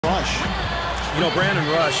You know, Brandon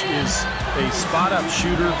Rush is a spot-up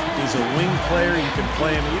shooter. He's a wing player. You can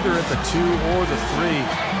play him either at the 2 or the 3.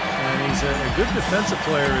 And he's a good defensive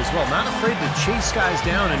player as well. Not afraid to chase guys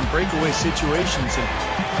down in breakaway situations and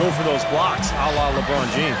go for those blocks, a la LeBron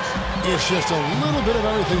James. It's just a little bit of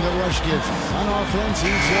everything that Rush gives. On offense,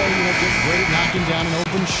 he's great at knocking down an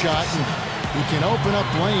open shot, and he can open up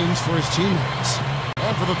lanes for his teammates.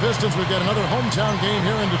 And for the Pistons, we've got another hometown game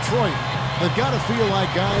here in Detroit. They've got to feel like,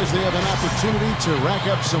 guys, they have an opportunity to rack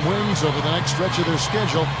up some wins over the next stretch of their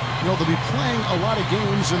schedule. You know, they'll be playing a lot of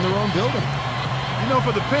games in their own building. You know,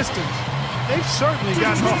 for the Pistons, they've certainly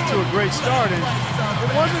gotten off to a great start, and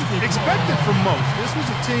it wasn't expected from most. This was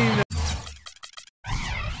a team that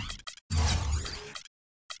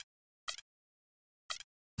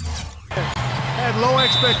had low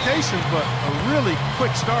expectations, but a really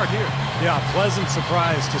quick start here. Yeah, pleasant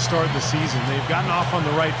surprise to start the season. They've gotten off on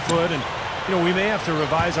the right foot, and you know, we may have to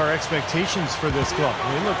revise our expectations for this club.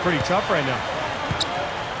 They look pretty tough right now.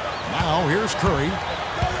 Now, here's Curry,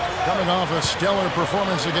 coming off a stellar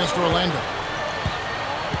performance against Orlando.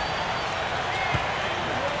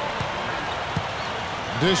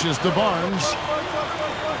 Dishes to Barnes.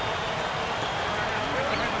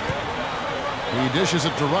 He dishes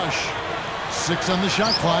it to Rush. 6 on the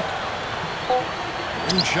shot clock.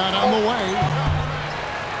 And shot on the way.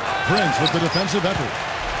 Prince with the defensive effort.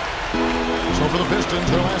 So for the Pistons,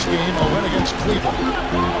 their last game, a win against Cleveland.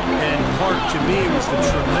 And Clark, to me, was the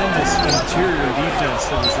tremendous interior defense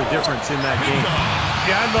that was the difference in that game.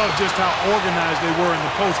 Yeah, I love just how organized they were in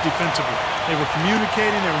the post defensively. They were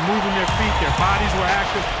communicating, they were moving their feet, their bodies were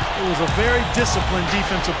active. It was a very disciplined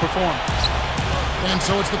defensive performance. And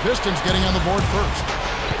so it's the Pistons getting on the board first.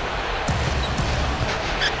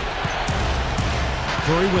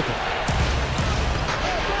 Curry with it.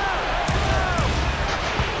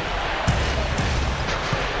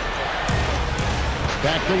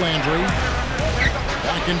 Back to Landry.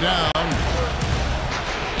 Backing down.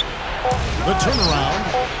 The turnaround.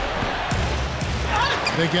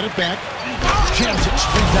 They get it back. Jams it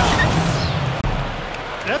straight down.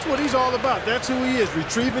 That's what he's all about. That's who he is,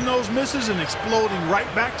 retrieving those misses and exploding right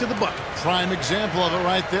back to the bucket. Prime example of it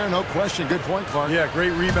right there, no question. Good point, Clark. Yeah,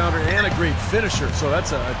 great rebounder and a great finisher, so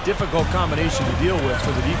that's a difficult combination to deal with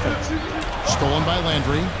for the defense. Stolen by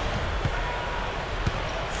Landry.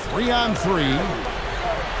 3-on-3.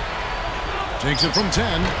 Takes it from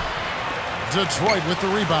 10. Detroit with the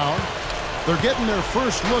rebound. They're getting their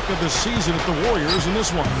first look of the season at the Warriors in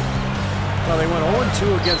this one. Well, they went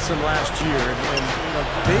 0-2 against them last year, and you know,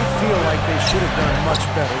 they feel like they should have done much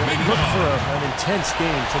better. They look for an intense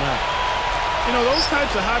game tonight. You know, those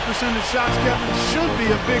types of high percentage shots, Kevin, should be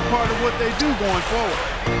a big part of what they do going forward.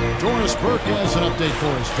 Doris Burke has an update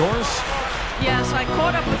for us. Doris? Yes, I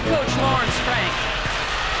caught up with Coach Lawrence Frank.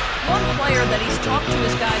 One player that he's talked to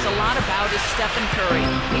his guys a lot about is Stephen Curry.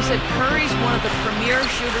 He said Curry's one of the premier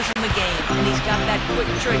shooters in the game, and he's got that quick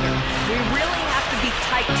trigger. We really have to be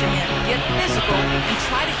tight to him, get physical, and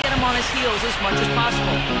try to get him on his heels as much as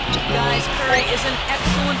possible. Guys, Curry is an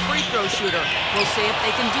excellent free throw shooter. We'll see if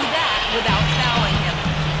they can do that without fouling him.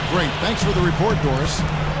 Great. Thanks for the report, Doris.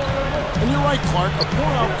 And you're right, Clark. A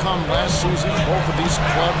poor outcome last season. Both of these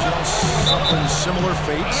clubs, you know, suffering similar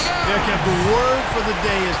fates. Yeah, Kev, the word for the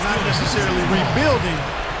day is not necessarily rebuilding,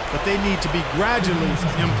 but they need to be gradually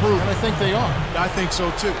improving. And I think they are. I think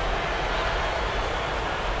so, too.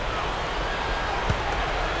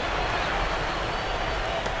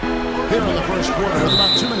 Here in the first quarter, with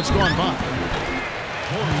about 2 minutes gone by.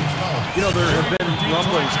 You know, there have been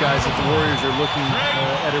rumblings, guys, that the Warriors are looking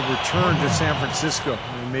at a return to San Francisco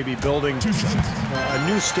and maybe building a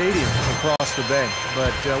new stadium across the bay.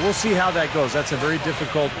 But we'll see how that goes. That's a very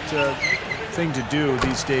difficult thing to do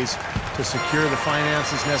these days, to secure the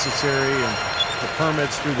finances necessary and the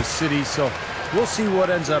permits through the city. So we'll see what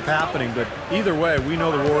ends up happening. But either way, we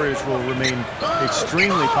know the Warriors will remain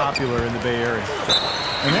extremely popular in the Bay Area.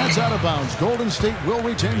 And that's out of bounds. Golden State will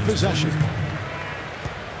retain possession.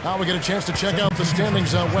 Now we get a chance to check out the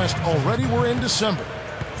standings out west. Already we're in December.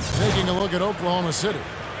 Taking a look at Oklahoma City.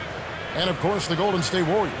 And, of course, the Golden State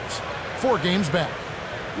Warriors. 4 games back.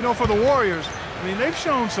 You know, for the Warriors, I mean, they've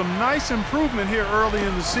shown some nice improvement here early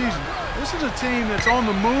in the season. This is a team that's on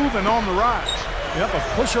the move and on the rise. Yep, a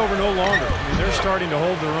pushover no longer. I mean, they're starting to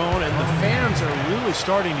hold their own, and the fans are really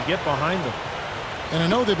starting to get behind them. And I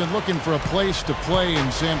know they've been looking for a place to play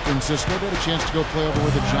in San Francisco. They had a chance to go play over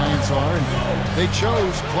where the Giants are, and they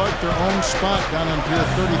chose, Clark, their own spot down on Pier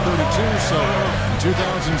 3032. So in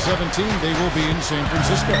 2017, they will be in San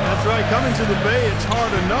Francisco. That's right. Coming to the Bay, it's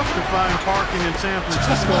hard enough to find parking in San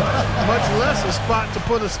Francisco, much less a spot to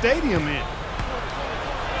put a stadium in.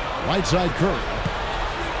 Right side Curry.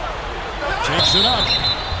 Takes it up.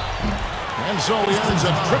 And so he earns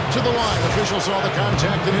a trip to the line. Official saw the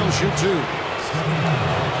contact and he'll shoot two.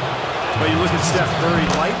 But you look at Steph Curry,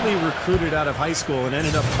 lightly recruited out of high school and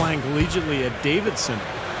ended up playing collegiately at Davidson.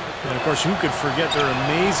 And, of course, who could forget their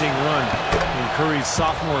amazing run in Curry's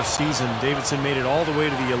sophomore season. Davidson made it all the way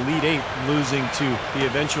to the Elite Eight, losing to the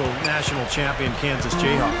eventual national champion Kansas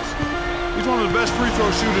Jayhawks. He's one of the best free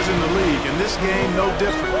throw shooters in the league, and this game no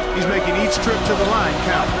different. He's making each trip to the line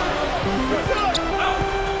count.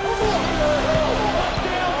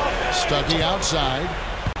 Stuckey outside.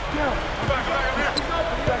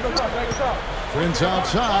 Prince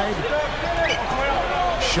outside.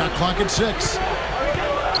 Shot clock at 6.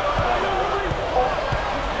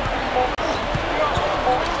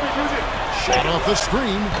 Shot off the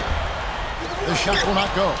screen. The shot will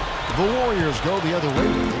not go. The Warriors go the other way.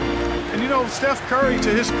 And you know, Steph Curry, to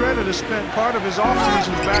his credit, has spent part of his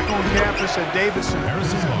offseason back on campus at Davidson,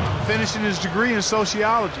 finishing his degree in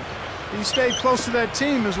sociology. He stayed close to that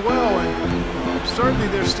team as well, and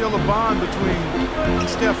certainly there's still a bond between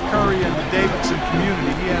Steph Curry and the Davidson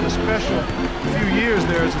community. He had a special few years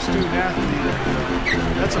there as a student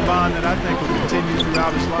athlete. That's a bond that I think will continue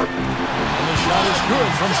throughout his life. And the shot is good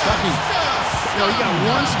from Stuckey. You know, he got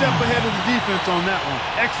one step ahead of the defense on that one.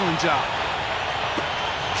 Excellent job.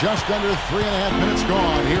 Just under 3.5 minutes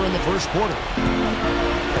gone here in the first quarter.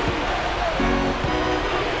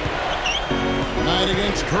 Knight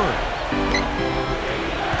against Curry.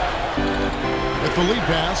 With the lead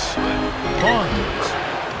pass, Barnes.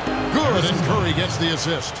 Good, and Curry gets the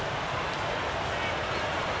assist.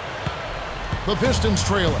 The Pistons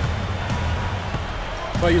trail it.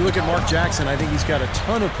 Well, you look at Mark Jackson, I think he's got a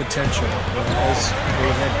ton of potential as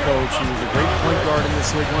a head coach. He was a great point guard in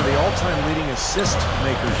this league, one of the all-time leading assist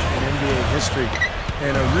makers in NBA history,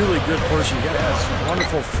 and a really good person. He has a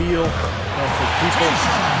wonderful feel for people,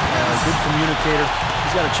 a good communicator.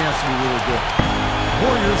 He's got a chance to be really good.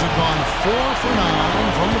 Warriors have gone 4 for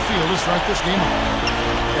 9 from the field to start this game up.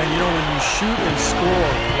 And, you know, when you shoot and score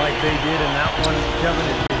like they did in that one, Kevin,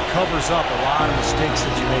 it covers up a lot of mistakes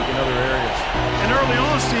that you make in other areas. And early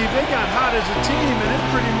on, Steve, they got hot as a team, and it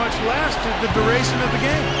pretty much lasted the duration of the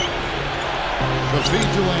game. The feed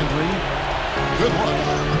to Landry. Good one.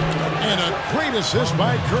 And a great assist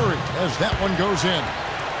by Curry as that one goes in.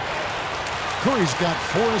 Curry's got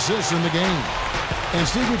 4 assists in the game. And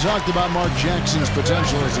Steve, we talked about Mark Jackson's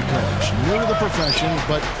potential as a coach. New to the profession,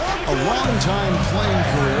 but a long-time playing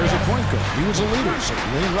career as a point guard. He was a leader, so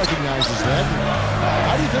Lane recognizes that.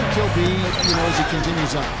 How do you think he'll be, as he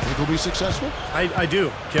continues on? Think he'll be successful? I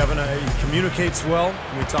do, Kevin. He communicates well.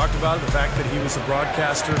 We talked about it, the fact that he was a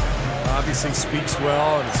broadcaster. Obviously speaks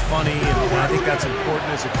well, and it's funny, and I think that's important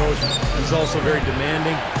as a coach. He's also very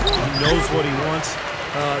demanding. He knows what he wants.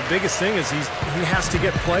 Biggest thing is he has to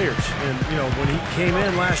get players. And, when he came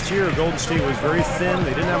in last year, Golden State was very thin.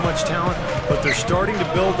 They didn't have much talent, but they're starting to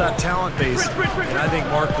build that talent base. And I think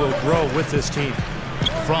Mark will grow with this team.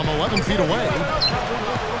 From 11 feet away,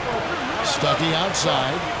 Stuckey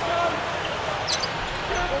outside.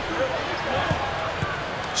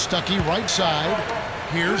 Stuckey right side.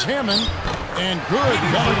 Here's Hammond. And good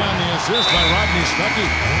coming on the assist by Rodney Stuckey.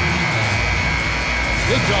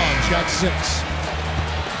 Big Dog shot 6.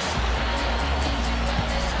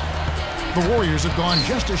 The Warriors have gone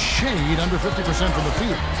just a shade under 50% from the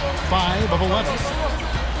field. 5 of 11.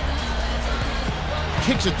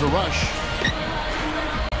 Kicks it to Rush.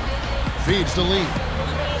 Feeds to Lee.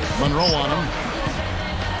 Monroe on him.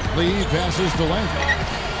 Lee passes to Landry.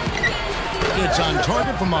 It's on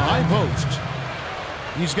target from the high post.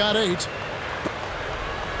 He's got 8.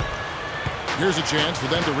 Here's a chance for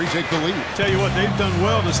them to retake the lead. Tell you what, they've done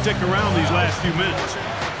well to stick around these last few minutes.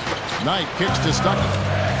 Knight kicks to Stuckey.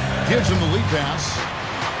 Gives him the lead pass.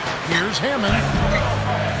 Here's Hammond.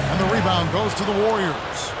 And the rebound goes to the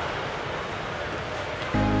Warriors.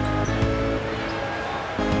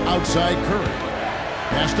 Outside Curry.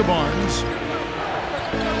 Pass to Barnes.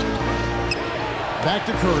 Back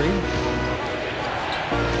to Curry.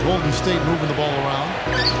 Golden State moving the ball around.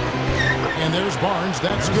 And there's Barnes.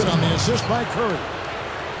 That's good on the assist by Curry.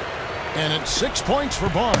 And it's 6 points for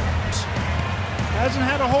Barnes. Hasn't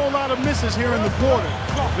had a whole lot of misses here in the quarter.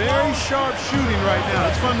 Very sharp shooting right now.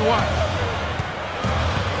 It's fun to watch.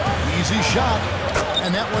 Easy shot.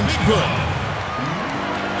 And that one's good.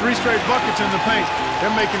 3 straight buckets in the paint.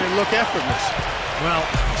 They're making it look effortless. Well,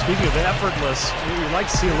 speaking of effortless, you'd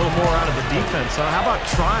like to see a little more out of the defense. So how about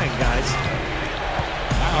trying, guys?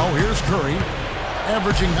 Now here's Curry,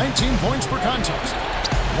 averaging 19 points per contest.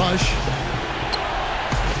 Rush.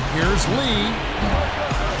 Here's Lee.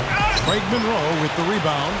 Craig Monroe with the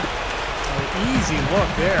rebound. Easy look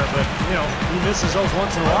there, but, you know, he misses those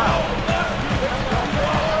once in a while.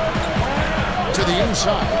 To the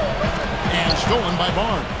inside. And stolen by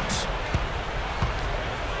Barnes.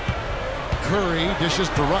 Curry dishes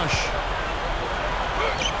to Rush.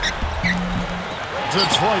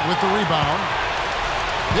 Detroit with the rebound.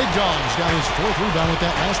 Big Dog's got his 4th rebound with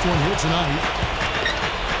that last one here tonight.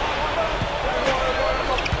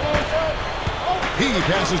 He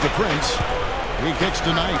passes to Prince. He kicks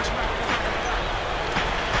to Knight.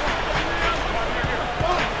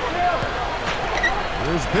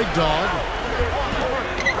 Here's Big Dog.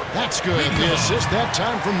 That's good. The assist that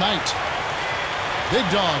time from Knight. Big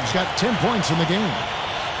Dog's got 10 points in the game.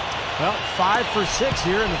 Well, 5 for 6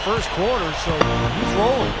 here in the first quarter, so he's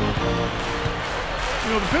rolling. You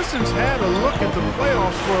know, the Pistons had a look at the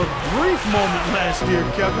playoffs for a brief moment last year,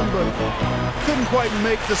 Kevin, but couldn't quite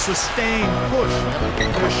make the sustained push.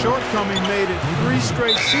 Their shortcoming made it 3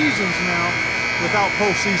 straight seasons now without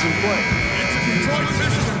postseason play. It's a Detroit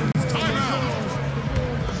Pistons timeout.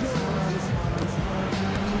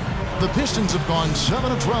 The Pistons have gone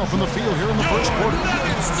 7 of 12 from the field here in the first quarter.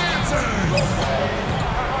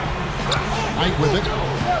 Knight with it,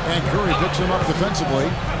 and Curry picks him up defensively.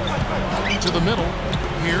 To the middle.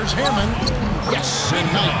 Here's Hammond. Yes, and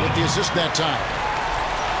Knight with the assist that time.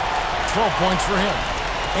 12 points for him.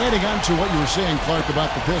 Adding on to what you were saying, Clark, about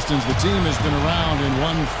the Pistons, the team has been around in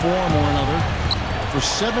one form or another for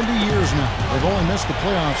 70 years now. They've only missed the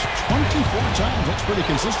playoffs 24 times. That's pretty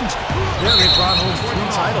consistent. Yeah, they brought home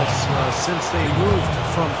 3 titles since they moved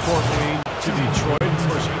from Fort Wayne to Detroit. Of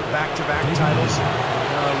course, back-to-back titles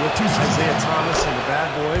with Isaiah Thomas and the Bad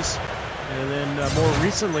Boys. And then more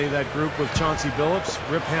recently, that group with Chauncey Billups,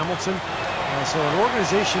 Rip Hamilton. So an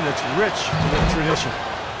organization that's rich with tradition.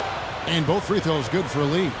 And both free throws good for a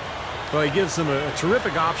lead. Well, he gives them a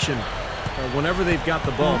terrific option whenever they've got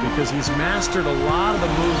the ball, because he's mastered a lot of the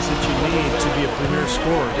moves that you need to be a premier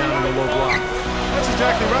scorer down in the low block. That's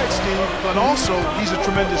exactly right, Steve, but also he's a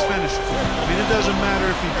tremendous finisher. I mean, it doesn't matter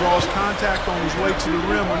if he draws contact on his way to the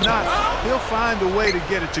rim or not. He'll find a way to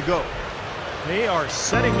get it to go. They are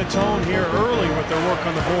setting the tone here early with their work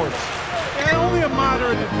on the boards. And only a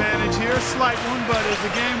moderate advantage here, a slight one, but as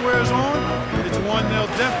the game wears on, it's one they'll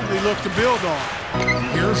definitely look to build on.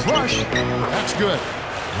 Here's Rush. That's good.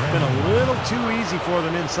 Been a little too easy for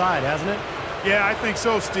them inside, hasn't it? Yeah, I think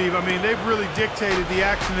so, Steve. I mean, they've really dictated the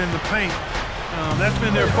action in the paint. That's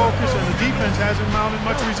been their focus, and the defense hasn't mounted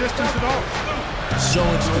much resistance at all. So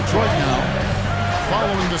it's Detroit now,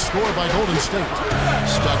 following the score by Golden State.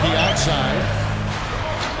 Stuckey outside.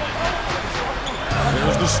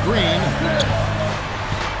 There's the screen.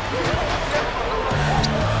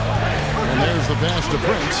 And there's the pass to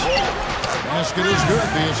Prince. Basket is good.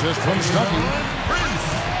 The assist from Stuckey.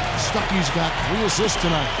 Stuckey's got 3 assists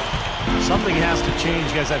tonight. Something has to change,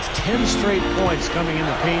 guys. That's 10 straight points coming in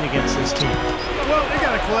the paint against this team. Well, they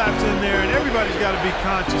got to collapse in there, and everybody's got to be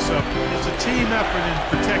conscious of it. It's a team effort in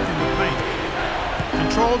protecting the paint.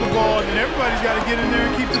 Control the ball, and everybody's got to get in there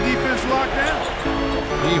and keep the defense locked down.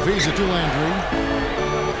 He feeds it to Landry.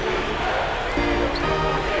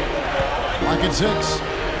 Lock at 6.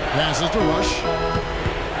 Passes to Rush.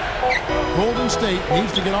 Golden State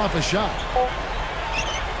needs to get off a shot.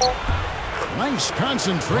 Nice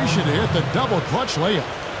concentration to hit the double clutch layup.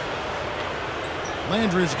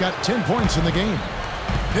 Landry's got 10 points in the game.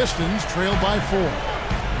 Pistons trail by 4.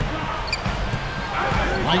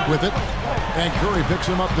 Knight with it. And Curry picks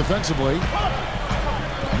him up defensively.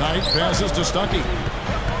 Knight passes to Stuckey.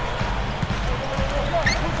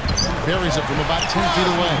 Buries it from about 10 feet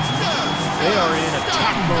away. They are in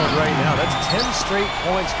attack mode right now. That's 10 straight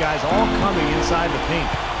points, guys, all coming inside the paint.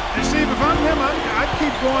 And Steve, if I'm him, I'd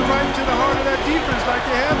keep going right into the heart of that defense like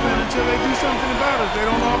they have been until they do something about it. If they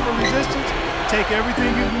don't offer resistance, take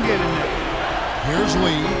everything you can get in there. Here's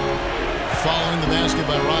Lee, following the basket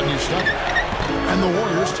by Rodney Stuckey. And the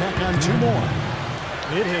Warriors tack on 2 more.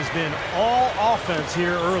 It has been all offense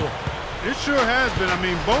here early. It sure has been. I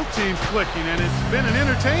mean, both teams clicking, and it's been an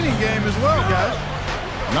entertaining game as well, guys.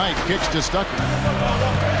 Knight kicks to Stuckey.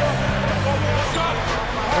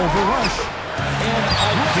 Over Rush.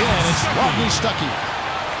 And again, it's Rodney Stuckey.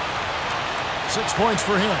 6 points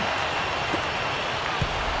for him.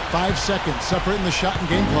 5 seconds separating the shot and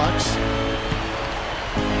game clocks.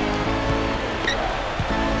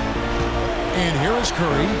 And here is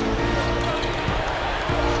Curry.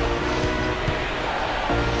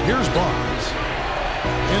 Here's Barnes.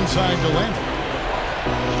 Inside to Landry.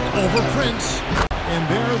 Over Prince. And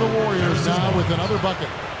there are the Warriors now with another bucket.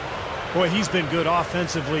 Boy, he's been good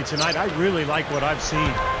offensively tonight. I really like what I've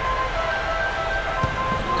seen.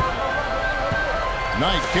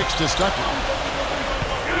 Knight kicks to Stuckey.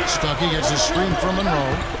 Stuckey gets a screen from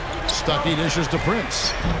Monroe. Stuckey dishes to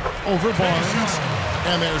Prince. Over Barnes.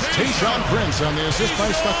 And there's Tayshaun Prince on the assist by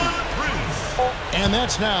Stuckey. And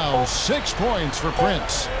that's now 6 points for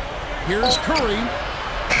Prince. Here's Curry.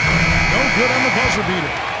 No good on the buzzer beater.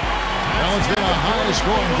 Well, it's been a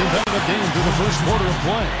high-scoring competitive game through the first quarter of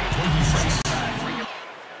play.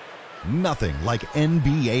 Nothing like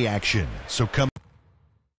NBA action. So come.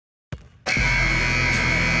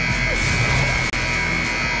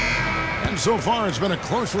 And so far, it's been a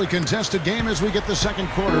closely contested game as we get the second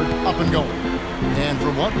quarter up and going. And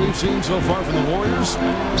from what we've seen so far from the Warriors,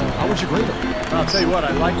 how would you grade them? I'll tell you what,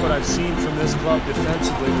 I like what I've seen from this club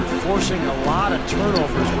defensively. They're forcing a lot of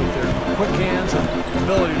turnovers with their quick hands and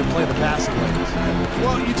ability to play the passing lanes.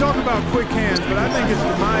 Well, you talk about quick hands, but I think it's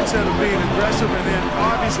the mindset of being aggressive and then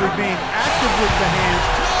obviously being active with the hands,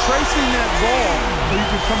 tracing that ball so you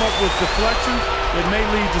can come up with deflections that may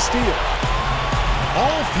lead to steal.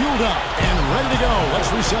 All fueled up and ready to go. Let's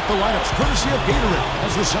reset the lineups courtesy of Gatorade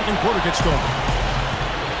as the second quarter gets going.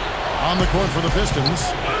 On the court for the Pistons,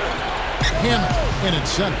 Hammond in at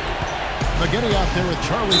center. McGinty out there with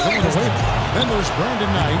Charlie Villanueva. Then there's Brandon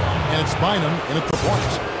Knight, and it's Bynum in at the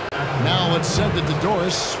point. Now let's send it to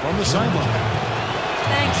Doris from the sideline.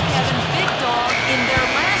 Thanks, Kevin. Big Dog in their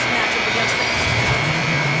last matchup against the...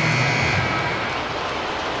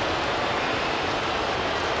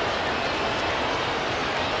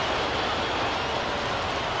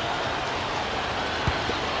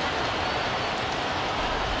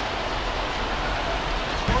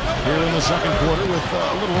 Here in the second quarter with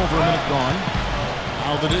a little over a minute gone.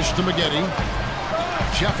 Now the dish to McGinty.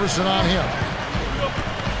 Jefferson on him.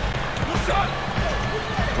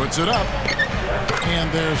 Puts it up.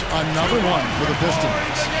 And there's another one for the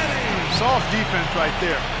Pistons. Soft defense right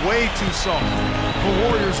there. Way too soft. The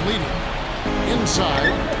Warriors leading.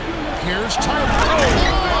 Inside. Here's Tyler. Oh,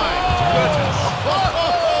 my goodness.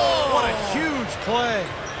 What a huge play.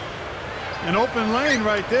 An open lane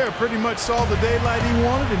right there. Pretty much saw the daylight he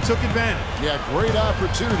wanted and took advantage. Yeah, great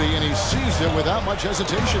opportunity, and he seized it without much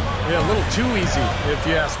hesitation. Yeah, a little too easy, if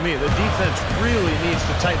you ask me. The defense really needs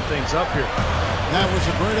to tighten things up here. That was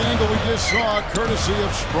a great angle we just saw, courtesy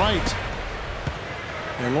of Sprite.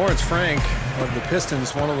 And Lawrence Frank of the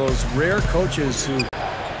Pistons, one of those rare coaches who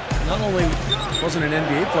not only wasn't an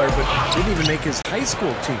NBA player, but didn't even make his high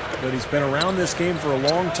school team. But he's been around this game for a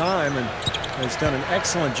long time and has done an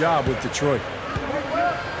excellent job with Detroit.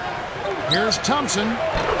 Here's Thompson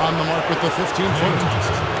on the mark with the 15-footer.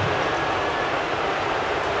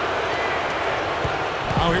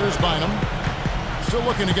 Now here's Bynum. Still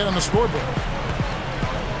looking to get on the scoreboard.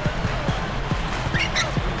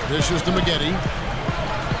 Dishes to McGinty.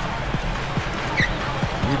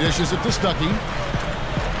 He dishes it to Stuckey.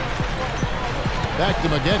 Back to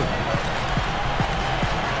McGinty.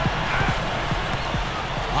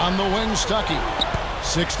 On the wing, Stuckey.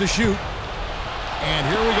 6 to shoot. And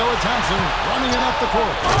here we go with Thompson running it up the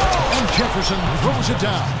court. And Jefferson throws it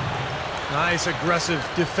down. Nice, aggressive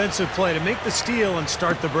defensive play to make the steal and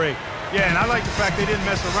start the break. Yeah, and I like the fact they didn't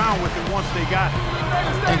mess around with it once they got it.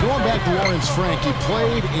 And going back to Lawrence Frank, he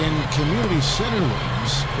played in Community Center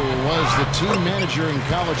Leagues, who was the team manager in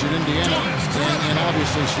college at Indiana. And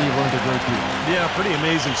obviously, Steve learned a great deal. Yeah, pretty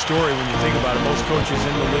amazing story when you think about it. Most coaches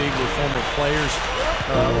in the league were former players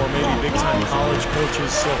or maybe big-time college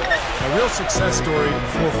coaches. So a real success story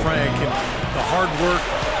for Frank, and the hard work,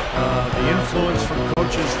 the influence from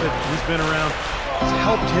coaches that he's been around has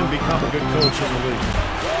helped him become a good coach in the league.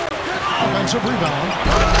 Offensive rebound.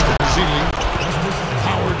 Zealy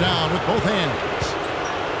powered down with both hands.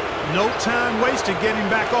 No time wasted getting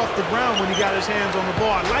back off the ground when he got his hands on the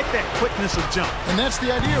ball. I like that quickness of jump. And that's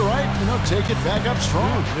the idea, right? You know, take it back up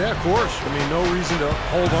strong. Yeah, of course. I mean, no reason to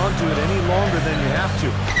hold on to it any longer than you have to.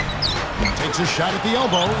 Takes a shot at the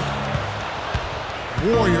elbow.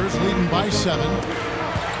 Warriors leading by 7. You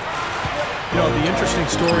know, the interesting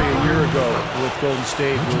story a year ago with Golden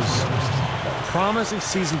State was promising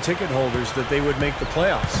season ticket holders that they would make the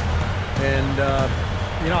playoffs. And,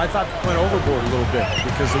 you know, I thought went overboard a little bit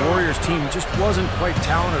because the Warriors team just wasn't quite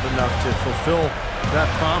talented enough to fulfill that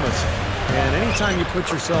promise. And anytime you put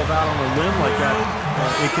yourself out on a limb like that,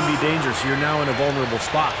 it can be dangerous. You're now in a vulnerable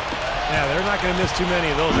spot. Yeah, they're not going to miss too many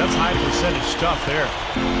of those. That's high percentage stuff there.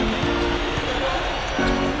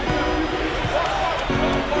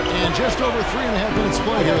 And just over 3.5 minutes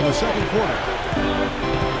play here in the second quarter.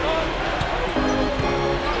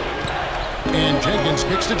 And Jenkins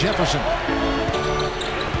kicks to Jefferson.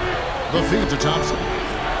 The feed to Thompson.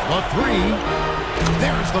 The 3.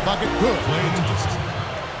 There's the bucket. Good.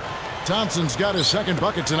 Thompson's got his second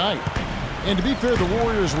bucket tonight. And to be fair, the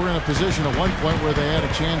Warriors were in a position at one point where they had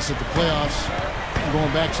a chance at the playoffs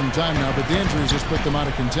going back some time now, but the injuries just put them out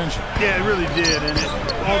of contention. Yeah, it really did. And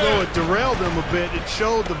although it derailed them a bit, it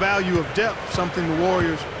showed the value of depth, something the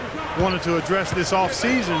Warriors wanted to address this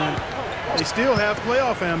offseason, and they still have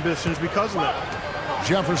playoff ambitions because of that.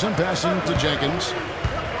 Jefferson passing to Jenkins.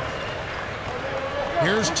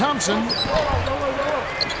 Here's Thompson.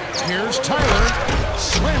 Here's Tyler.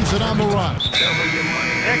 Slams it on the run.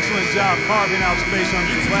 Excellent job carving out space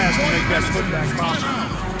under the glass to make that putback possible.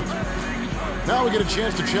 Now we get a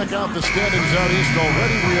chance to check out the standings out east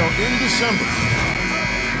already. We are in December.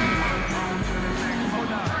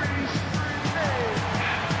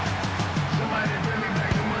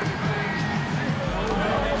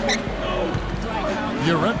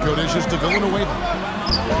 Uremko dishes to Villanueva.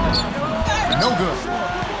 No good.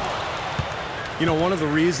 You know, one of the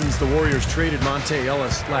reasons the Warriors traded Monte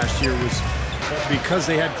Ellis last year was because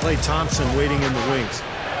they had Klay Thompson waiting in the wings.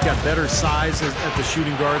 Got better size at the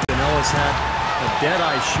shooting guard than Ellis had. A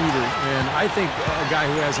dead-eye shooter, and I think a guy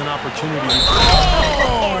who has an opportunity.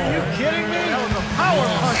 Oh, are you kidding me? That was a power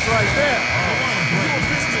punch right there.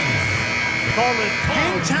 Call it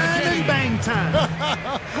hang time and bang time.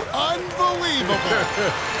 Unbelievable.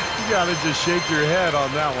 You got to just shake your head on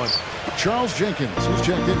that one. Charles Jenkins, who's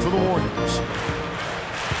checked in for the Warriors.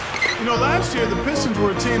 You know, last year the Pistons were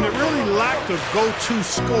a team that really lacked a go-to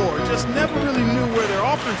scorer. Just never really knew where their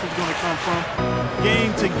offense was going to come from game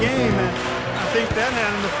to game, and I think that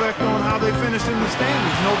had an effect on how they finished in the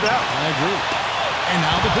standings, no doubt. I agree. And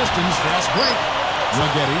now the Pistons fast break.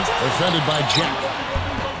 Zaghetti defended by Jack.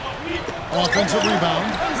 Offensive rebound.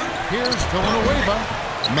 Here's Villanueva.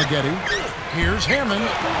 Maggetti. Here's Hammond.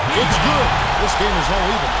 It's good. This game is all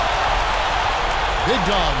even. Big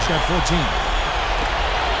Dog's got 14.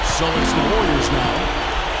 So it's the Warriors now.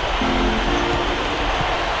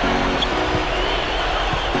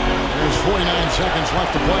 There's 49 seconds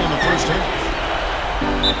left to play in the first half.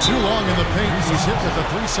 Too long in the paint. He's hit with a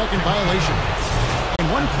 3-second violation. And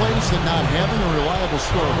one place that not having a reliable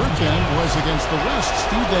scorer hurt them was against the West.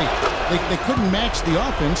 Steve, they couldn't match the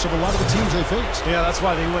offense of a lot of the teams they faced. Yeah, that's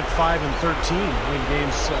why they went 5 and 13 in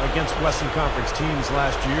games against Western Conference teams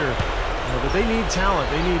last year. But they need talent.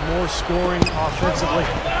 They need more scoring offensively.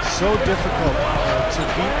 So difficult to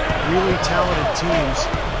beat really talented teams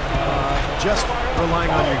just relying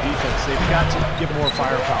on your defense. They've got to get more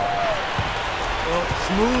firepower. Well,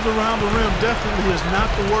 smooth around the rim definitely is not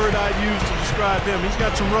the word I'd use to describe him. He's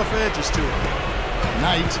got some rough edges to him.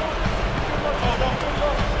 Knight.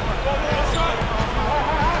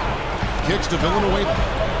 Kicks to Villanueva.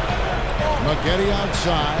 Maggetti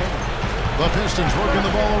outside. The Pistons working the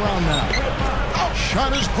ball around now.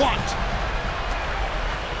 Shot is blocked.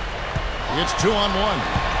 It's 2-on-1.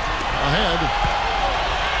 Ahead.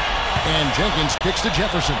 And Jenkins kicks to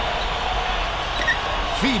Jefferson.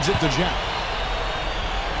 Feeds it to Jack.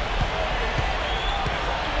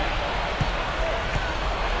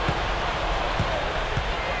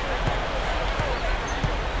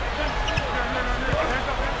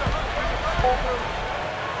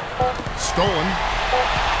 Stolen.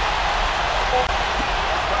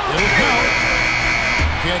 It'll count.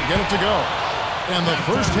 Can't get it to go. And the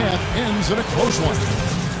first half ends in a close one.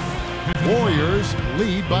 Warriors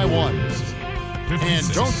lead by 1.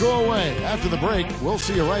 And don't go away. After the break, we'll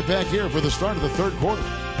see you right back here for the start of the third quarter.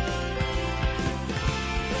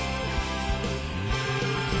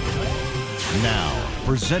 Now,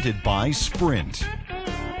 presented by Sprint.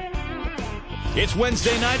 It's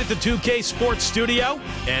Wednesday night at the 2K Sports Studio,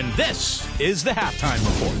 and this is the halftime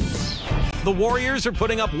report. The Warriors are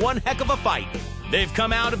putting up one heck of a fight. They've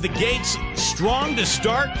come out of the gates strong to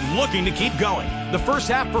start, looking to keep going. The first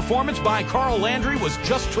half performance by Carl Landry was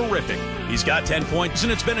just terrific. He's got 10 points,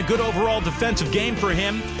 and it's been a good overall defensive game for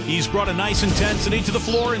him. He's brought a nice intensity to the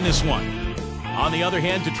floor in this one. On the other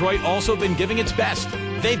hand, Detroit also been giving its best.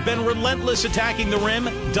 They've been relentless attacking the rim,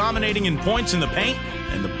 dominating in points in the paint,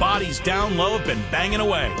 and the bodies down low have been banging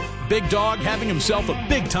away. Big Dog having himself a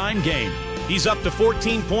big-time game. He's up to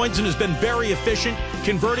 14 points and has been very efficient,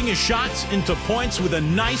 converting his shots into points with a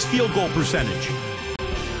nice field goal percentage.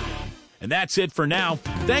 And that's it for now.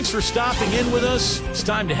 Thanks for stopping in with us. It's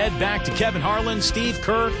time to head back to Kevin Harlan, Steve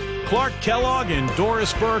Kerr, Clark Kellogg, and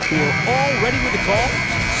Doris Burke, who are all ready with the call.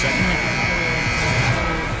 Second half.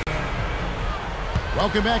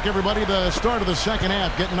 Welcome back, everybody. The start of the second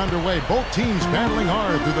half getting underway. Both teams battling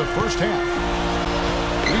hard through the first half.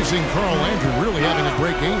 We've seen Carl Landry really having a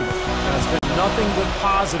great game. It's been nothing but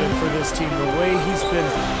positive for this team. The way he's been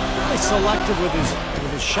really selective with his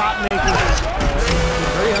shot making, been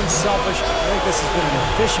very unselfish. I think this has been an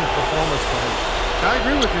efficient performance for him. I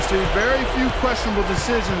agree with you, Steve. Very few questionable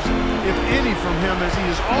decisions, if any, from him, as he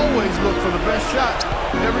has always looked for the best shot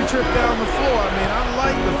every trip down the floor. I mean, I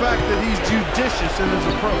like the fact that he's judicious in his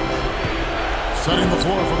approach. Setting the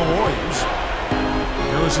floor for the Warriors.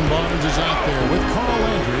 Harrison Barnes is out there with Carl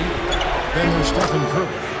Landry. Then there's Stephen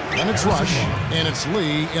Curry. And it's Rush, and it's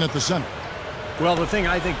Lee in at the center. Well, the thing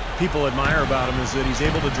I think people admire about him is that he's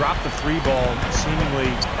able to drop the three ball seemingly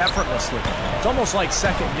effortlessly. It's almost like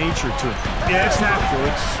second nature to him. Yeah, it's natural.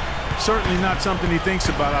 It's certainly not something he thinks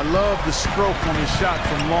about. I love the stroke on his shot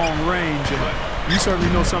from long range, and you certainly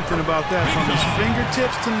know something about that from his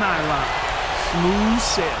fingertips to nylon. Smooth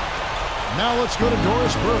sailing. Now let's go to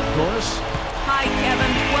Doris Burke. Doris? Hi,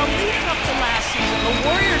 Kevin. Well, leading up to last season, the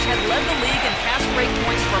Warriors had led the league in fast break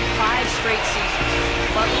points for 5 straight seasons.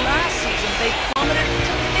 But last season, they plummeted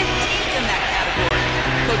to 15th in that category.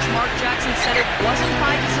 Coach Mark Jackson said it wasn't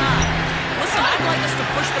by design. Listen, I'd like us to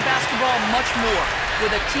push the basketball much more.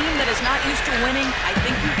 With a team that is not used to winning, I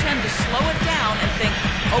think you tend to slow it down and think,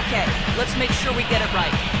 okay, let's make sure we get it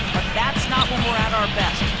right. But that's not when we're at our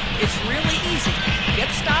best. It's really easy.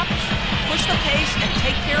 Get stops, push the pace, and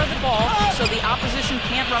take care of the ball so the opposition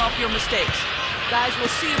can't run off your mistakes. Guys,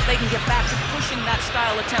 we'll see if they can get back to pushing that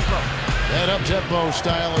style of tempo. That up-tempo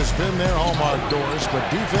style has been their hallmark, Doris, but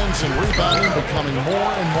defense and rebounding becoming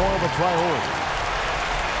more and more of a priority.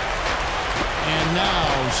 And now,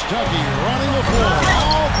 Stuckey running the floor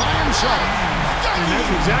all by himself. And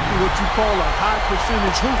that's exactly what you call a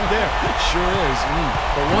high-percentage hoop there. Sure is.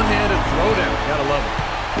 The one-handed throwdown. Gotta love it.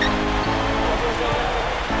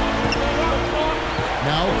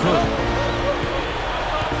 Now Curry.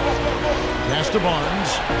 Pass to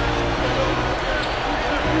Barnes.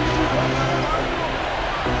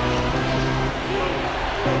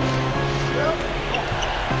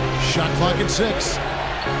 Shot clock at 6.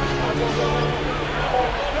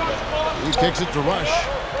 He kicks it to Rush.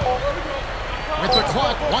 With the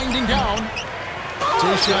clock winding down.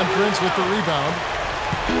 Tayshaun Prince with the rebound.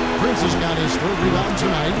 Prince has got his 3rd rebound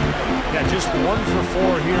tonight. Yeah, just 1 for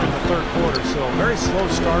 4 here in the 3rd quarter, so a very slow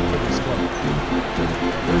start for this club.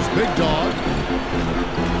 There's Big Dog.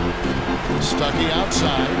 Stuckey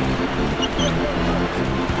outside.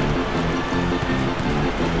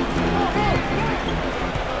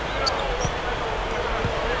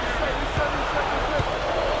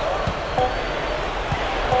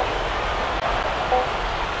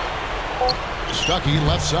 Stuckey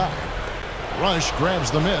left side. Rush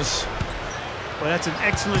grabs the miss. Well, that's an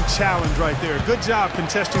excellent challenge right there. Good job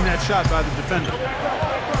contesting that shot by the defender.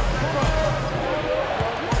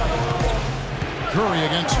 Curry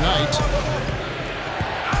against Knight.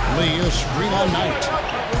 Lee is screen on Knight.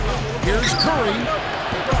 Here's Curry.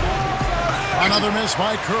 Another miss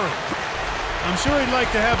by Curry. I'm sure he'd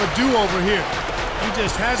like to have a do-over here. He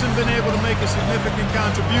just hasn't been able to make a significant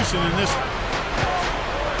contribution in this one.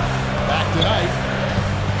 Back to Knight.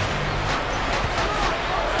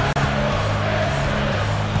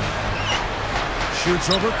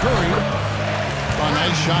 Shoots over Curry. A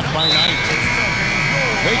nice shot by Knight.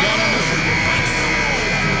 They got him.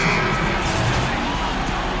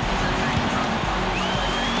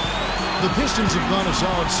 The Pistons have gone a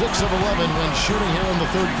solid 6 of 11 when shooting here in the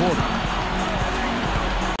 3rd quarter.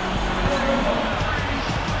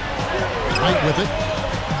 Knight with it.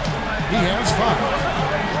 He has 5.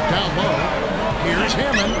 Down low. Here's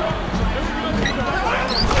Hammond.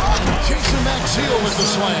 Jason Maxiell with the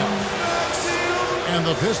slam. And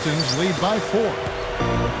the Pistons lead by 4.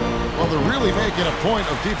 Well, they're really making a point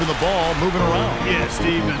of keeping the ball moving around. Yeah,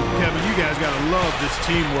 Steve and Kevin, you guys got to love this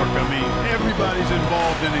teamwork. I mean, everybody's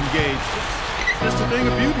involved and engaged. It's just a thing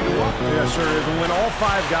of beauty to watch. Yeah, sure is. And when all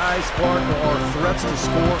 5 guys, Clark, are threats to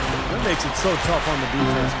score, that makes it so tough on the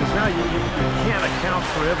defense because now you can't account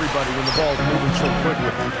for everybody when the ball's moving so quickly.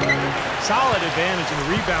 Solid advantage in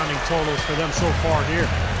the rebounding totals for them so far here.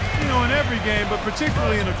 You know, in every game, but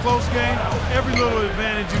particularly in a close game, every little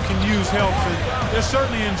advantage you can use helps, and they're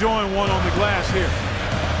certainly enjoying one on the glass here.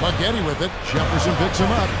 Maggette with it. Jefferson picks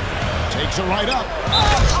him up. Takes it right up.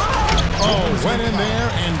 Oh, went in there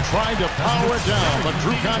and tried to power it down, but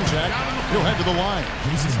drew contact. He'll head to the line.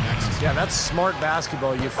 Yeah, that's smart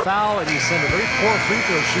basketball. You foul and you send a very poor free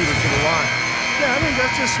throw shooter to the line. Yeah, I think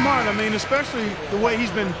that's just smart. I mean, especially the way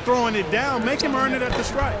he's been throwing it down. Make him earn it at the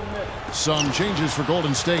stripe. Some changes for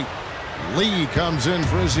Golden State. Lee comes in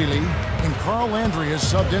for Ezeli, and Carl Landry is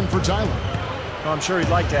subbed in for Tyler. Well, I'm sure he'd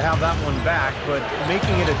like to have that one back, but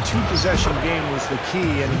making it a 2-possession game was the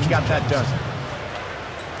key, and he got that done.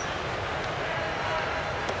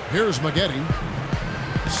 Here's Maggette.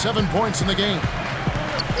 7 points in the game.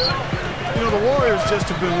 You know, the Warriors just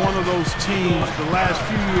have been one of those teams the last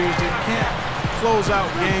few years that can't close out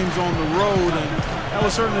games on the road, and that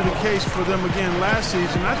was certainly the case for them again last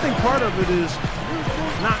season. I think part of it is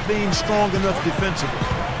not being strong enough defensively.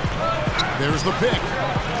 There's the pick.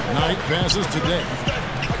 Knight passes to Day.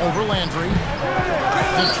 Over Landry.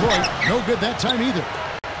 Detroit, no good that time either.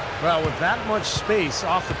 Well, with that much space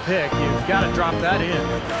off the pick, you've got to drop that in.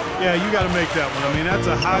 Yeah, you got to make that one. I mean, that's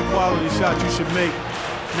a high-quality shot you should make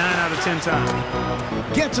 9 out of 10 times.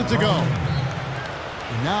 Gets it to go.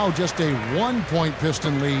 And now just a 1-point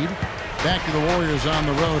Piston lead. Back to the Warriors on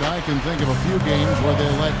the road. I can think of a few games where they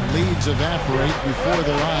let leads evaporate before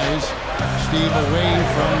their eyes. Steve, away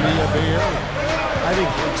from the Bay Area. I think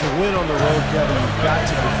to win on the road, Kevin, you've got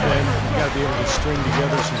to defend. You've got to be able to string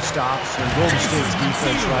together some stops. And Golden State's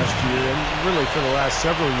defense last year, and really for the last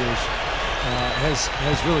several years,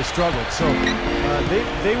 has really struggled. So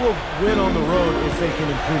they will win on the road if they can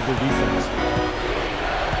improve their defense.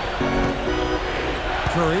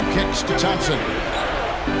 Curry kicks to Thompson.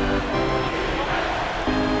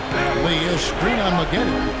 Lee, a screen on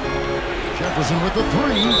McGinnis. Jefferson with the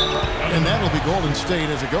three, and that'll be Golden State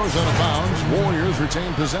as it goes out of bounds. Warriors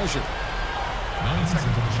retain possession. 9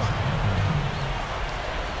 seconds of the shot.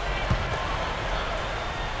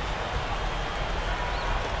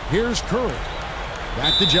 Here's Curry.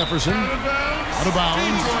 Back to Jefferson. Out of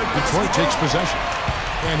bounds. Detroit takes possession.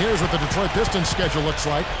 And here's what the Detroit Pistons schedule looks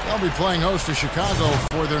like. They'll be playing host to Chicago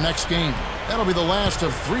for their next game. That'll be the last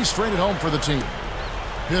of 3 straight at home for the team.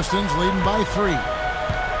 Pistons leading by 3.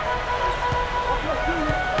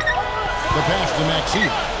 The pass to Maxey.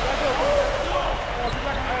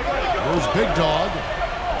 Goes Big Dog.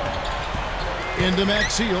 Into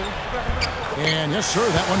Maxey. And yes, sir,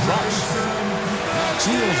 that one drops.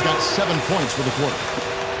 Maxey's got 7 points for the quarter.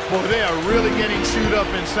 Boy, they are really getting chewed up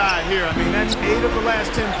inside here. I mean, that's 8 of the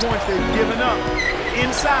last 10 points they've given up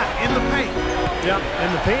inside, in the paint. Yep, and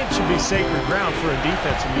the paint should be sacred ground for a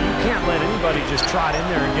defense. I mean, you can't let anybody just trot in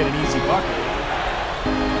there and get an easy bucket.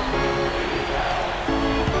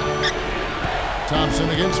 Thompson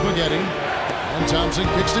against Spaghetti. And Thompson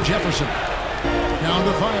kicks to Jefferson. Down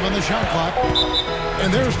to 5 on the shot clock.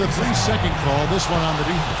 And there's the 3-second call, this one on the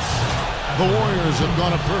defense. The Warriors have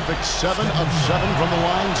gone a perfect 7 of 7 from the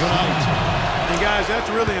line tonight. And guys, that's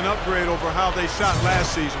really an upgrade over how they shot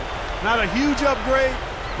last season. Not a huge upgrade,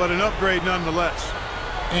 but an upgrade nonetheless.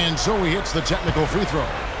 And so he hits the technical free throw.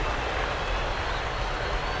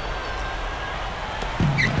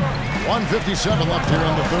 1:57 left here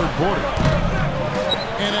in the third quarter.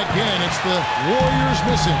 And again, it's the Warriors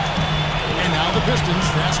missing. And now the Pistons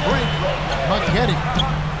fast break. McGinnis.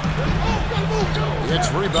 It's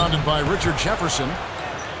rebounded by Richard Jefferson.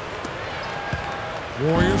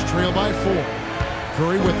 Warriors trail by 4.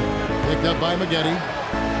 Curry with it. Picked up by McGinnis.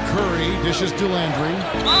 Curry dishes to Landry.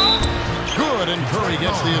 Good, and Curry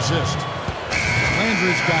gets the assist.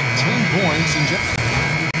 Landry's got 10 points. And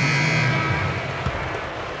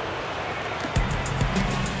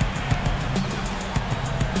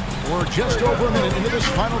we're just over a minute into this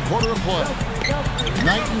final quarter of play.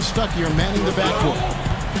 Knight and Stuckey are manning the backcourt.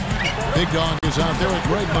 Big Dog is out there with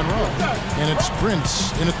Greg Monroe. And it's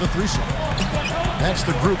Prince in at the 3-slot. That's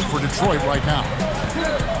the group for Detroit right now.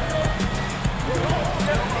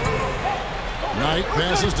 Knight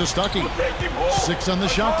passes to Stuckey. 6 on the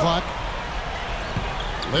shot clock.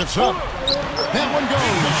 Lifts up. That one goes.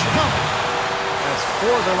 That's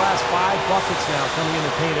 4 of their last 5 buckets now coming in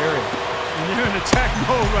the paint area. And they're in attack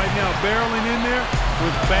mode right now, barreling in there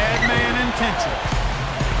with bad man intention.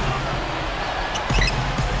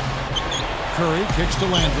 Curry kicks to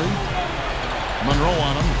Landry. Monroe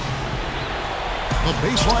on him. The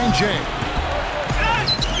baseline J.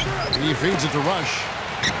 He feeds it to Rush.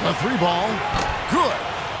 A 3-ball. Good.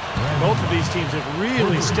 Both of these teams have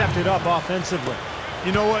really stepped it up offensively.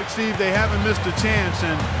 You know what, Steve? They haven't missed a chance,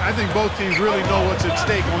 and I think both teams really know what's at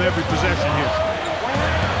stake on every possession here.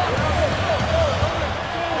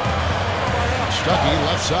 Stuckey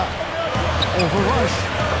left side. Over Rush.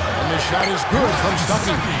 And the shot is good from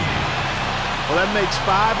Stuckey. Well, that makes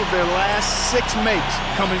 5 of their last 6 makes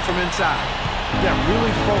coming from inside. Yeah,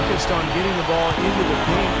 really focused on getting the ball into the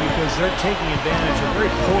paint because they're taking advantage of very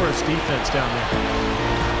porous defense down there.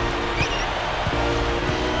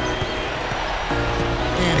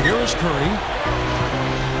 And here is Curry.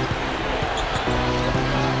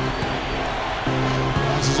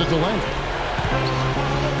 Passes it to Landry.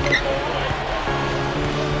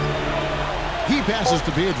 He passes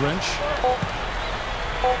to Biedrins.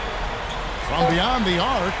 From beyond the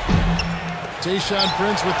arc, Tayshaun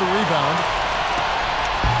Prince with the rebound.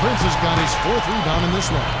 Prince has got his 4th rebound in this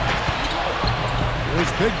one.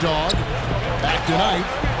 Here's Big Dog. Back to Knight.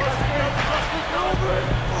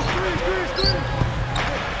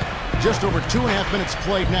 just over 2.5 minutes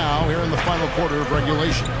played now here in the final quarter of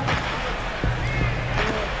regulation.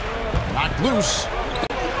 Knocked loose.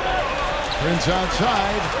 Prince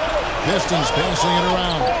outside. Pistons passing it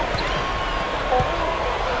around.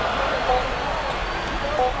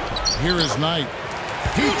 Here is Knight.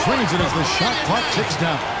 He trains it as the shot clock ticks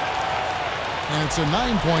down. And it's a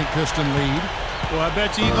 9-point Piston lead. Well, I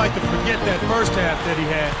bet you he'd like to forget that first half that he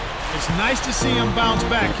had. It's nice to see him bounce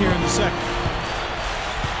back here in the second.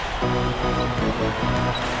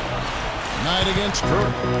 Knight against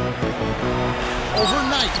Curry.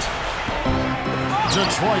 Overnight.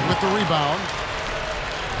 Detroit with the rebound.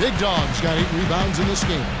 Big Dogs got 8 rebounds in this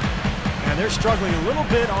game. And they're struggling a little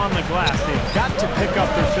bit on the glass. They've got to pick up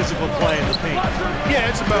their physical play in the paint. Yeah,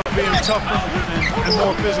 it's about being tougher and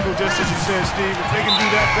more physical, just as you said, Steve. If they can do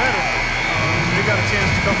that better, they got a chance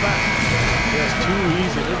to come back. It's too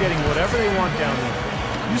easy. They're getting whatever they want down there.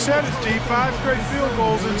 You said it, Steve. 5 straight field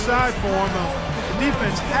goals inside for them. The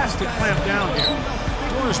defense has to clamp down here.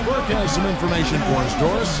 Doris Burke has some information for us.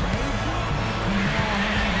 Doris?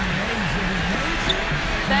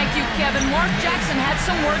 Thank you, Kevin. Mark Jackson had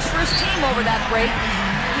some words for his team over that break.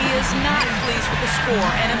 He is not pleased with the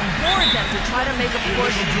score and implored them to try to make a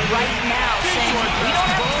push right now, saying, "We don't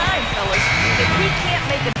have time, fellas. If we can't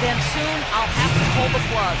make a dent soon, I'll have to pull the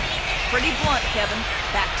plug." Pretty blunt, Kevin.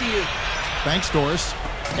 Back to you. Thanks, Doris.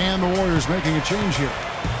 And the Warriors making a change here.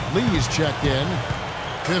 Lee's checked in.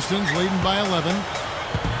 Pistons leading by 11.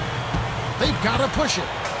 They've got to push it.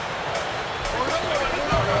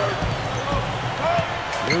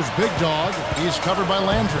 Here's Big Dog. He's covered by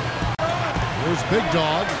Landry. Here's Big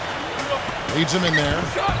Dog. Leads him in there.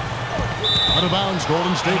 Out of bounds,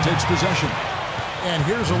 Golden State takes possession. And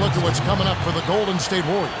here's a look at what's coming up for the Golden State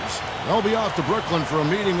Warriors. They'll be off to Brooklyn for a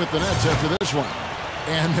meeting with the Nets after this one.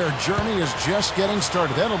 And their journey is just getting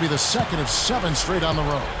started. That'll be the second of 7 straight on the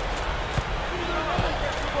road.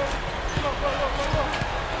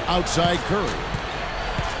 Outside Curry.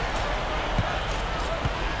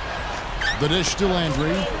 The dish to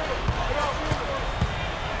Landry.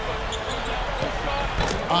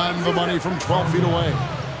 On the money from 12 feet away.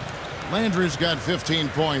 Landry's got 15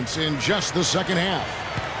 points in just the second half.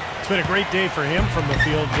 It's been a great day for him from the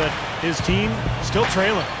field, but his team still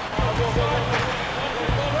trailing.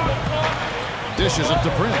 Dishes it to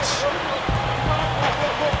Prince.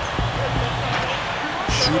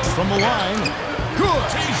 Shoots from the line.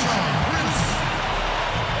 Good.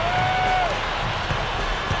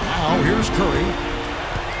 Now here's Curry.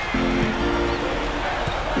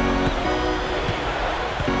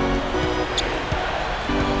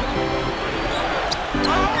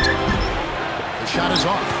 The shot is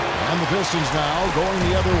off. And the Pistons now going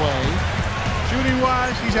the other way.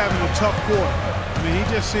 Shooting-wise, he's having a tough quarter. I mean, he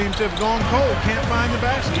just seems to have gone cold. Can't find the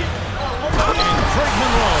basket. And Craig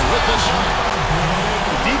Monroe with the shot.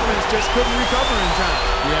 The defense just couldn't recover in time.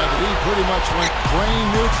 Yeah, but he pretty much went brain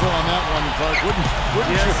neutral on that one, Clark. Wouldn't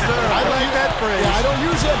Yes, you? sir. I like that phrase. Yeah, I don't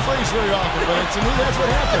use that phrase very often, but to me, that's what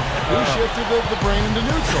happened. He shifted the brain into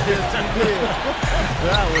neutral.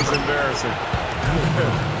 That was embarrassing.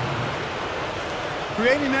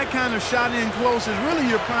 Creating that kind of shot in close is really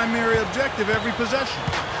your primary objective every possession.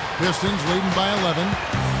 Pistons leading by 11.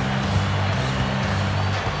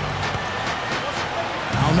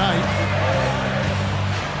 Now Knight.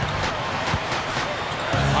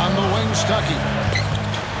 On the wing, Stuckey.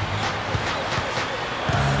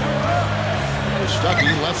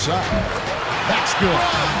 Stuckey left side. That's good.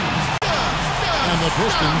 And the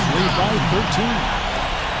Pistons lead by 13.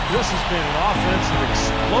 This has been an offensive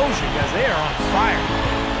explosion, guys. They are on fire.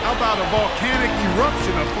 How about a volcanic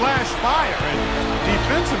eruption, a flash fire? And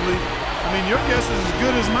defensively, I mean, your guess is as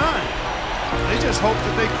good as mine. They just hope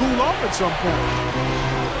that they cool off at some point.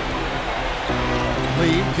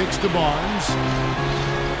 Lead kicks to Barnes.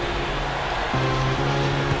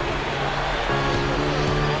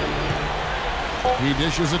 He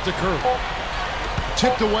dishes it to Curry.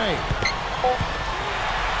 Tipped away.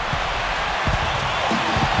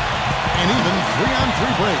 An even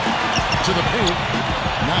 3-on-3 break. To the paint.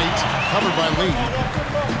 Knight covered by Lee.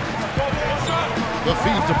 The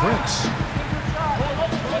feed to Prince.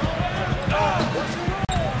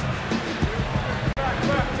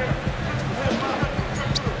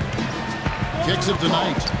 Kicks it to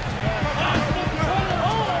Knight.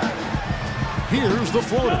 Here's the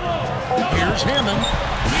floater. Here's Hammond.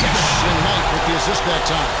 Yes, and Knight with the assist that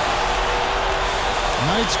time.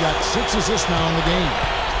 Knight's got 6 assists now in the game.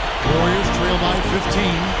 Warriors trail by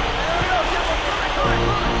 15.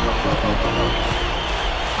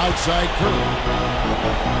 Outside Curry.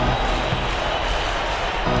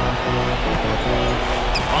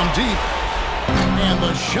 From deep. And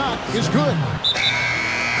the shot is good.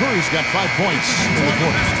 Curry's got 5 points in the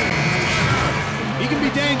quarter. He can be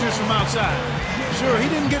dangerous from outside. Sure, he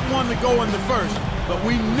didn't get one to go in the first, but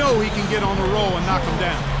we know he can get on the roll and knock him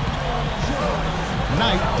down.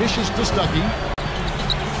 Knight dishes to Stuckey.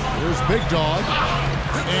 Here's Big Dog.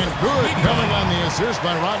 And good coming on the assist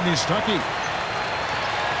by Rodney Stuckey.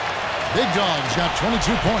 Big Dog's got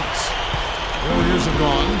 22 points. Warriors have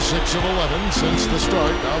gone 6 of 11 since the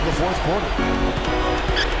start of the fourth quarter.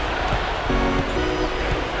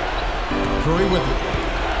 Curry with it.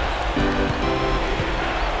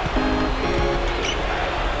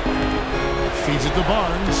 Feeds it to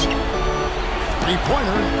Barnes.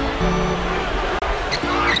 Three-pointer.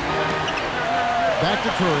 Back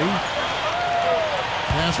to Curry.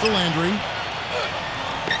 Pass to Landry.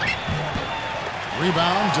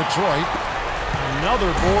 Rebound, Detroit.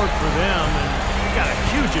 Another board for them, and they've got a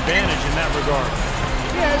huge advantage in that regard.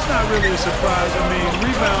 Yeah, it's not really a surprise. I mean,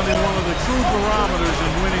 rebounding one of the true barometers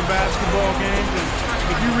in winning basketball games. And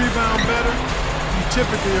if you rebound better, you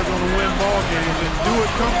typically are going to win ball games and do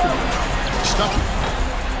it comfortably. Stuckey.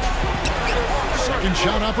 Second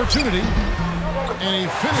shot opportunity. And he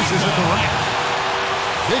finishes at the rack.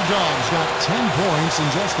 Big Dog's got 10 points in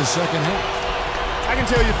just the second half. I can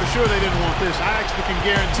tell you for sure they didn't want this. I actually can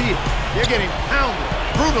guarantee it. They're getting pounded,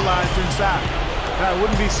 brutalized inside. It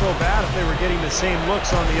wouldn't be so bad if they were getting the same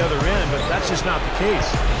looks on the other end, but that's just not the case.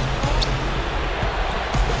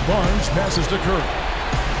 Barnes passes to Curry.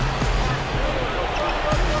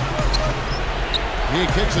 He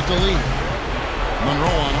kicks it to Lee. Monroe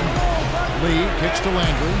on him. Lee kicks to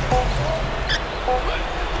Landry.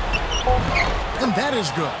 And that is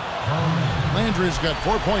good. Landry's got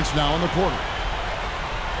 4 points now in the quarter.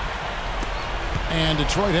 And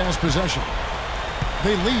Detroit has possession.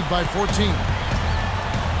 They lead by 14.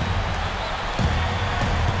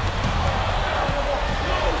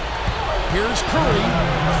 Here's Curry.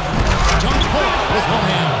 Dunk hook with one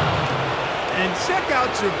hand. And check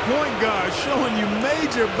out your point guard showing you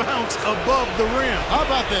major bounce above the rim. How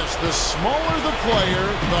about this? The smaller the player,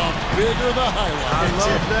 the bigger the highlight. I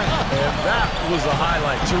love that. And that was a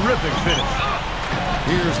highlight. Terrific finish.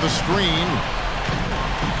 Here's the screen.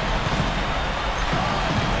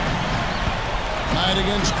 Knight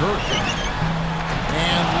against Curry.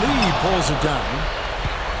 And Lee pulls it down.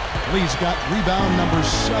 Lee's got rebound number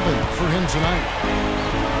 7 for him tonight.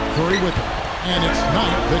 Curry with it. And it's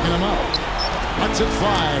Knight picking him up. Lets it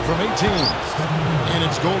fly from 18. And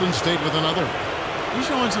it's Golden State with another. He's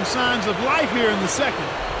showing some signs of life here in the second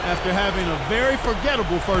after having a very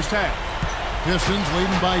forgettable first half. Pistons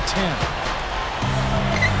leading by 10.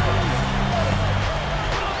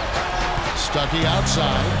 Stuckey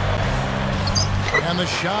outside. And the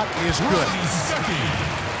shot is good.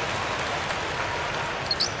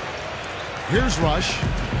 Here's Rush.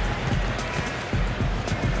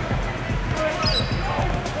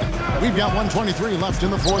 We've got 1:23 left in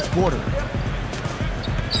the fourth quarter.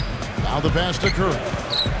 Now the pass to Curry.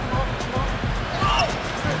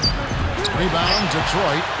 Rebound,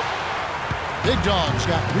 Detroit. Big Dog's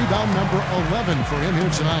got rebound number 11 for him here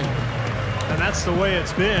tonight. And that's the way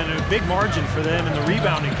it's been. A big margin for them in the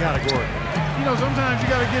rebounding category. You know, sometimes you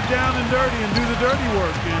got to get down and dirty and do the dirty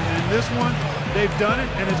work. And in this one, they've done it,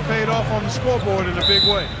 and it's paid off on the scoreboard in a big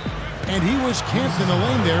way. And he was camped in the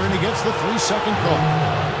lane there, and he gets the 3-second call.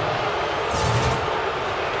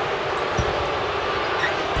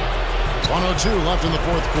 .102 left in the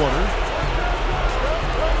fourth quarter.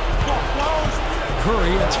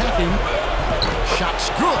 Curry attacking.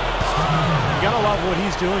 Shot's good. You gotta love what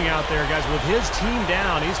he's doing out there, guys. With his team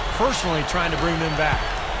down, he's personally trying to bring them back.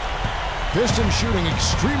 Pistons shooting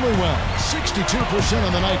extremely well. 62%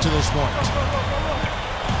 on the night to this point.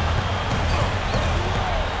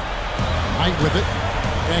 Knight with it.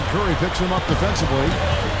 And Curry picks him up defensively.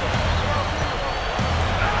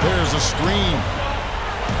 There's a screen.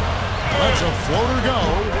 Lets a floater go.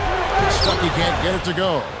 Stuckey can't get it to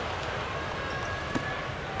go.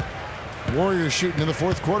 Warriors shooting in the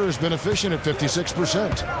fourth quarter has been efficient at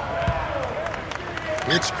 56%.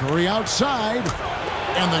 It's Curry outside.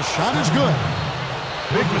 And the shot is good.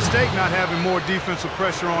 Big mistake not having more defensive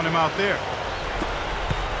pressure on him out there.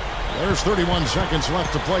 There's 31 seconds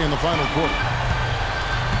left to play in the final quarter.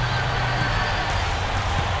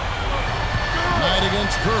 Knight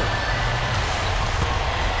against Curry.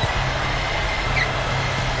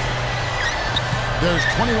 There's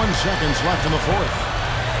 21 seconds left in the fourth.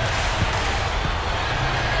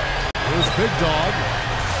 Here's Big Dog.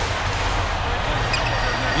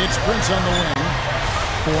 It's Prince on the wing.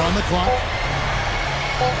 4 on the clock.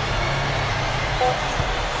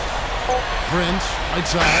 Prince, right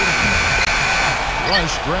side.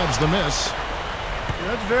 Rush grabs the miss.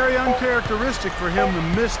 That's very uncharacteristic for him to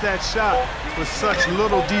miss that shot with such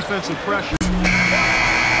little defensive pressure.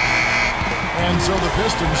 And so the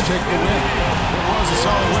Pistons take the win. It was a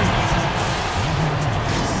solid win.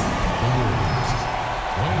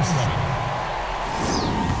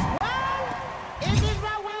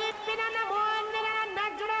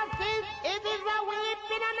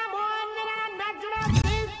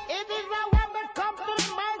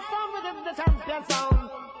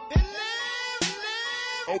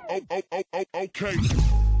 Okay.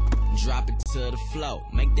 Drop it to the floor.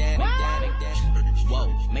 Make that. Whoa,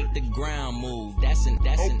 make the ground move. That's an.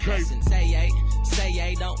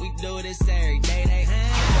 Say, don't we do this every day? I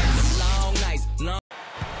work the long nights, long.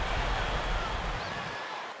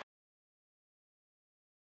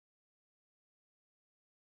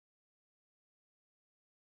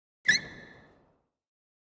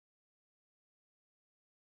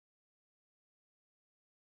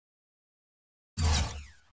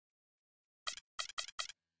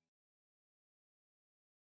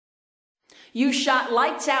 You shot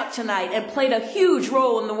lights out tonight and played a huge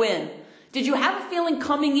role in the win. Did you have a feeling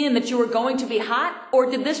coming in that you were going to be hot,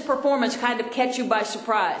 or did this performance kind of catch you by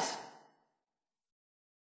surprise?